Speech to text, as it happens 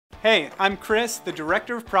Hey, I'm Chris, the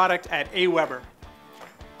Director of Product at AWeber.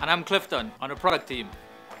 And I'm Clifton on the product team.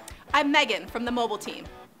 I'm Megan from the mobile team.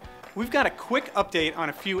 We've got a quick update on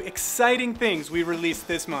a few exciting things we released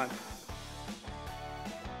this month.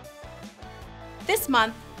 This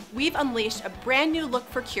month, we've unleashed a brand new look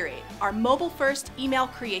for Curate, our mobile-first email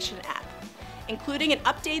creation app, including an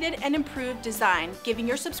updated and improved design, giving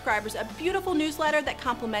your subscribers a beautiful newsletter that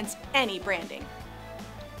complements any branding.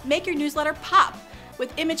 Make your newsletter pop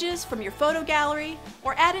with images from your photo gallery,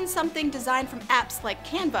 or add in something designed from apps like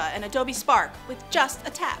Canva and Adobe Spark with just a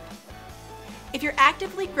tap. If you're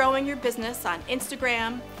actively growing your business on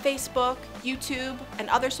Instagram, Facebook, YouTube, and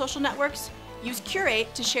other social networks, use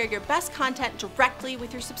Curate to share your best content directly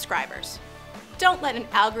with your subscribers. Don't let an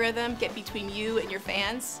algorithm get between you and your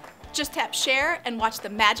fans. Just tap share and watch the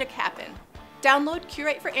magic happen. Download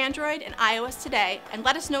Curate for Android and iOS today and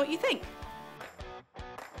let us know what you think.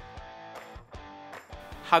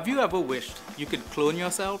 Have you ever wished you could clone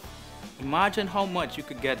yourself? Imagine how much you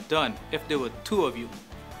could get done if there were 2 of you,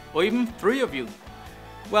 or even 3 of you.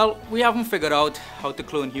 Well, we haven't figured out how to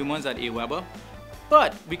clone humans at AWeber,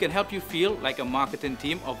 but we can help you feel like a marketing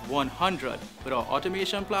team of 100 with our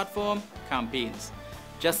automation platform, Campaigns.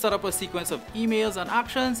 Just set up a sequence of emails and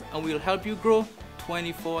actions and we'll help you grow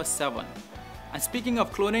 24/7. And speaking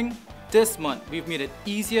of cloning, this month we've made it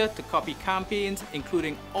easier to copy campaigns,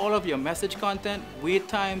 including all of your message content, wait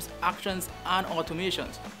times, actions, and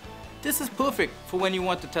automations. This is perfect for when you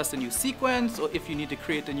want to test a new sequence or if you need to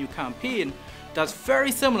create a new campaign that's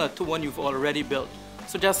very similar to one you've already built.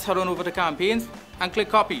 So just head on over to Campaigns and click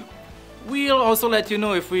copy. We'll also let you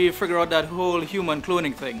know if we figure out that whole human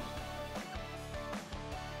cloning thing.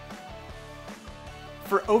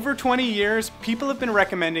 For over 20 years, people have been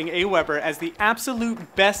recommending AWeber as the absolute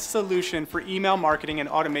best solution for email marketing and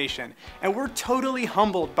automation, and we're totally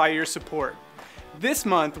humbled by your support. This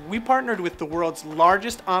month, we partnered with the world's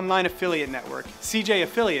largest online affiliate network, CJ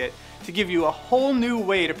Affiliate, to give you a whole new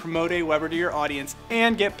way to promote AWeber to your audience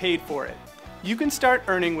and get paid for it. You can start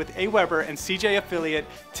earning with AWeber and CJ Affiliate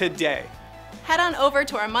today. Head on over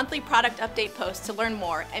to our monthly product update post to learn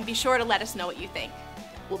more and be sure to let us know what you think.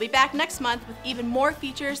 We'll be back next month with even more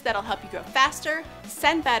features that'll help you grow faster,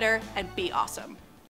 send better, and be awesome.